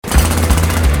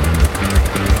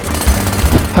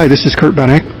Hi, this is Kurt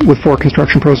Bennick with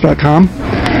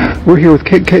ForConstructionPros.com. We're here with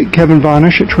Kevin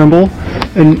Vonesh at Trimble,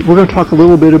 and we're going to talk a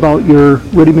little bit about your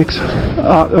ready-mix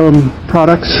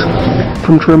products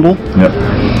from Trimble. Yep.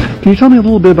 Can you tell me a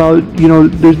little bit about,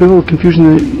 there's been a little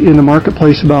confusion in the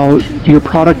marketplace about your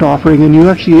product offering, and you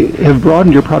actually have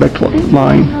broadened your product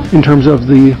line in terms of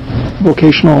the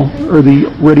vocational or the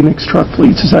ready-mix truck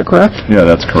fleets. Is that correct? Yeah,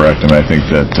 that's correct. And I think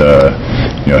that,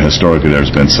 historically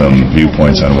there's been some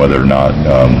viewpoints on whether or not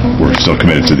we're still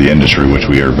committed to the industry, which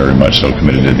we are very much so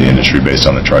committed to the industry based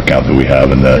on the truck count that we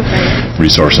have and the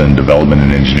resource and development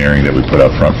and engineering that we put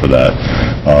up front for that.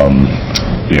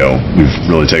 We've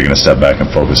really taken a step back and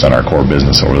focused on our core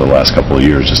business over the last couple of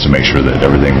years just to make sure that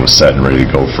everything was set and ready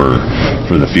to go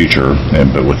for the future.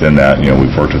 But within that,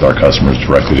 we've worked with our customers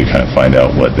directly to kind of find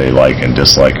out what they like and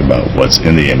dislike about what's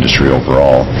in the industry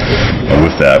overall. And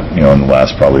with that, in the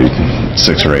last probably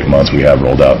 6 or 8 months, we have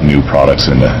rolled out new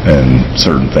products and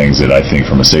certain things that I think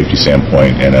from a safety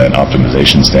standpoint and an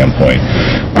optimization standpoint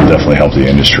will definitely help the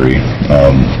industry.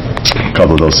 A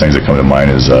couple of those things that come to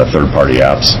mind is third-party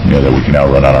apps, that we can now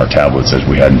run on our tablets as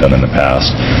we hadn't done in the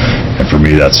past. And for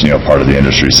me, that's part of the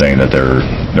industry saying that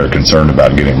they're concerned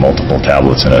about getting multiple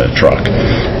tablets in a truck.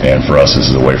 And for us, this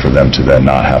is a way for them to then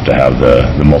not have to have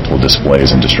the multiple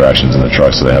displays and distractions in the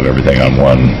truck, so they have everything on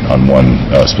one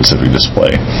specific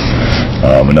display.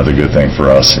 Another good thing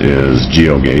for us is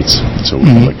geo-gates. So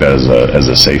we look at that as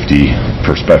a safety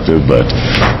perspective, but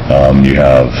you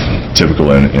have typical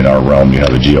in our realm, you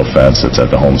have a geo-fence that's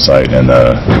at the home site and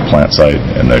the plant site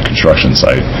and the construction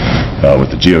site.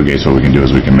 With the geo-gates, what we can do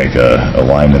is we can make a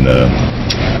line in a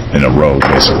row,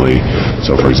 basically.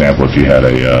 So, for example, if you had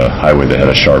a highway that had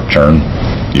a sharp turn,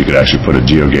 you could actually put a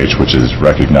geo-gauge which is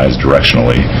recognized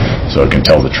directionally, so it can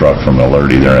tell the truck from an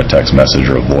alert either in a text message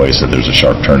or a voice that there's a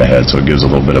sharp turn ahead, so it gives a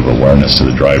little bit of awareness to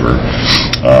the driver.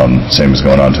 Same as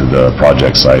going on to the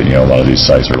project site. A lot of these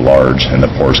sites are large and the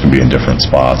ports can be in different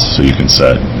spots, so you can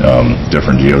set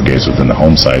different geo-gates within the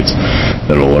home sites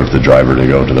that will alert the driver to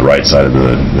go to the right side of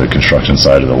the construction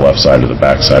site or the left side or the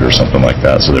back side or something like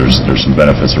that. So there's some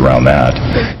benefits around that.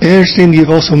 I understand you've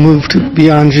also moved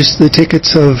beyond just the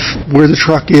tickets of where the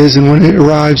truck is and when it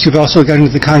arrives. You've also got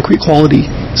into the concrete quality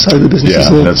side of the business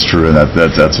as well. Yeah, that's true, and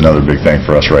that's another big thing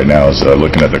for us right now is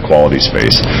looking at the quality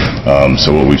space.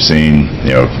 So what we've seen,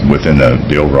 within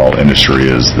the overall industry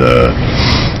is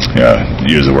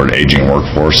use the word aging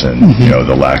workforce and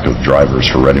the lack of drivers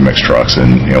for ready-mix trucks.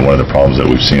 And one of the problems that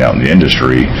we've seen out in the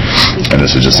industry, and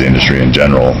this is just the industry in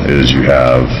general, is you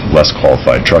have less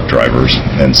qualified truck drivers,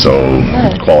 and so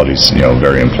quality's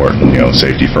very important.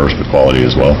 Safety first, but quality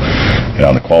as well. And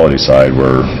on the quality side,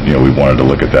 we wanted to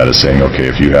look at that as saying, okay,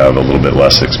 if you have a little bit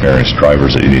less experienced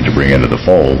drivers that you need to bring into the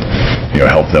fold,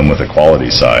 help them with the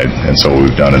quality side. And so what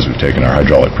we've done is we've taken our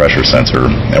hydraulic pressure sensor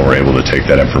and we're able to take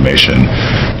that information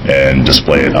and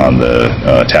display it on the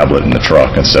tablet in the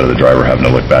truck instead of the driver having to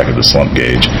look back at the slump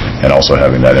gauge, and also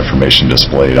having that information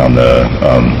displayed on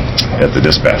at the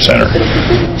dispatch center.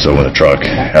 So when the truck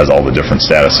has all the different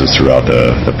statuses throughout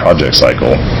the project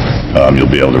cycle, you'll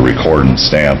be able to record and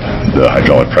stamp the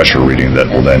hydraulic pressure reading that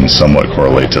will then somewhat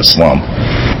correlate to slump,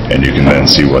 and you can then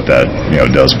see what that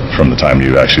does from the time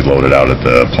you actually load it out at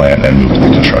the plant and move to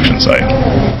the construction site.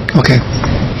 Okay.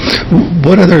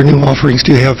 What other new offerings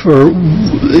do you have, or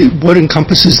what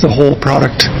encompasses the whole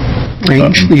product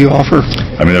range that you offer?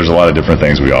 There's a lot of different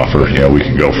things we offer. We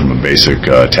can go from a basic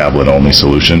tablet-only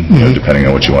solution, depending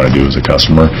on what you want to do as a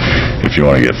customer. If you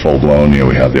want to get full-blown,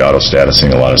 we have the auto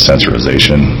statusing, a lot of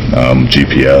sensorization,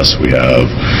 GPS. We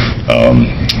have,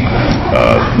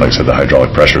 like I said, the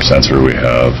hydraulic pressure sensor. We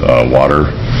have water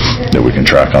that we can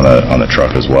track on the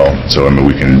truck as well. So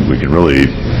we can really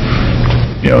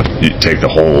you take the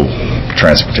whole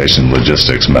transportation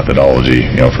logistics methodology,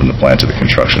 from the plant to the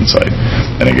construction site.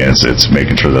 And again, it's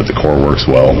making sure that the core works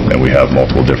well, and we have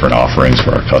multiple different offerings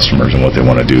for our customers and what they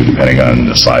want to do depending on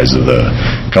the size of the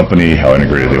company, how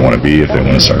integrated they want to be. If they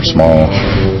want to start small,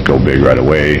 go big right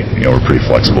away, we're pretty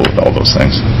flexible with all those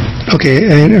things. Okay,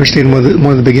 I understand one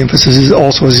of the big emphasis is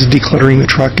also decluttering the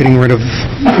truck, getting rid of,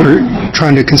 or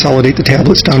trying to consolidate the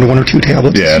tablets down to one or two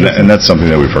tablets. Yeah, and that's something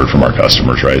that we've heard from our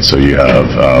customers, right? So you have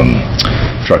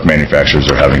truck manufacturers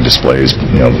are having displays,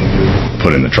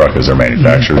 put in the truck as they're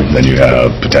manufactured. Then you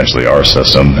have potentially our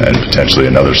system and potentially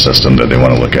another system that they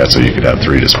want to look at. So you could have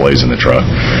 3 displays in the truck.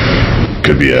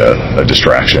 Could be a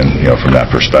distraction, from that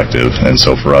perspective. And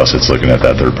so for us, it's looking at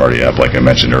that third-party app, like I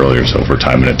mentioned earlier. So for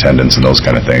time and attendance and those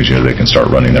kind of things, they can start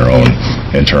running their own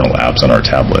internal apps on our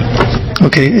tablet.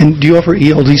 Okay, and do you offer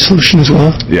ELD solutions as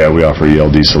well? Yeah, we offer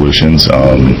ELD solutions.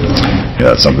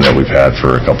 that's something that we've had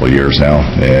for a couple of years now,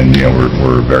 and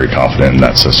we're very confident in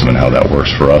that system and how that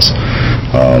works for us.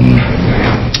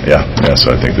 So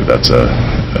I think that's a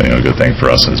good thing for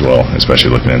us as well,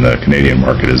 especially looking in the Canadian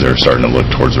market as they're starting to look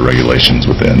towards the regulations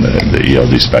within the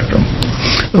ELD spectrum.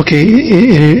 Okay,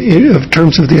 in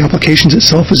terms of the applications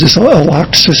itself, is this a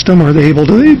locked system? Are they able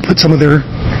to put some of their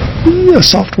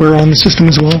software on the system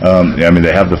as well?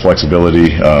 They have the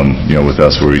flexibility. With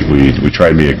us, we try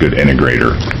to be a good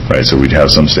integrator, right? So we'd have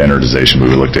some standardization. We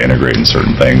would look to integrate in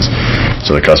certain things.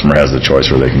 So the customer has the choice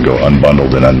where they can go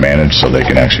unbundled and unmanaged, so they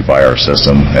can actually buy our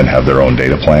system and have their own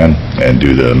data plan and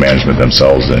do the management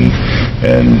themselves and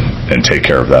take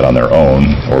care of that on their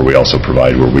own. Or we also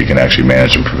provide where we can actually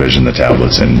manage and provision the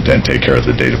tablets and take care of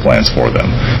the data plans for them.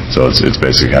 So it's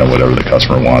basically kind of whatever the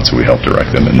customer wants. We help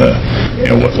direct them in the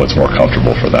what's more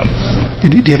comfortable for them.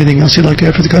 Do you have anything else you'd like to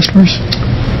add for the customers?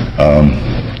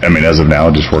 As of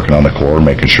now, just working on the core,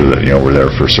 making sure that we're there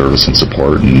for service and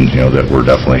support, and that we're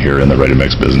definitely here in the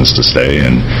ready-mix business to stay.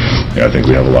 And I think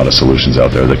we have a lot of solutions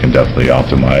out there that can definitely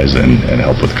optimize and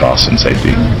help with costs and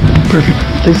safety. Perfect.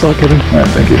 Thanks a lot, Kevin. All right,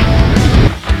 thank you.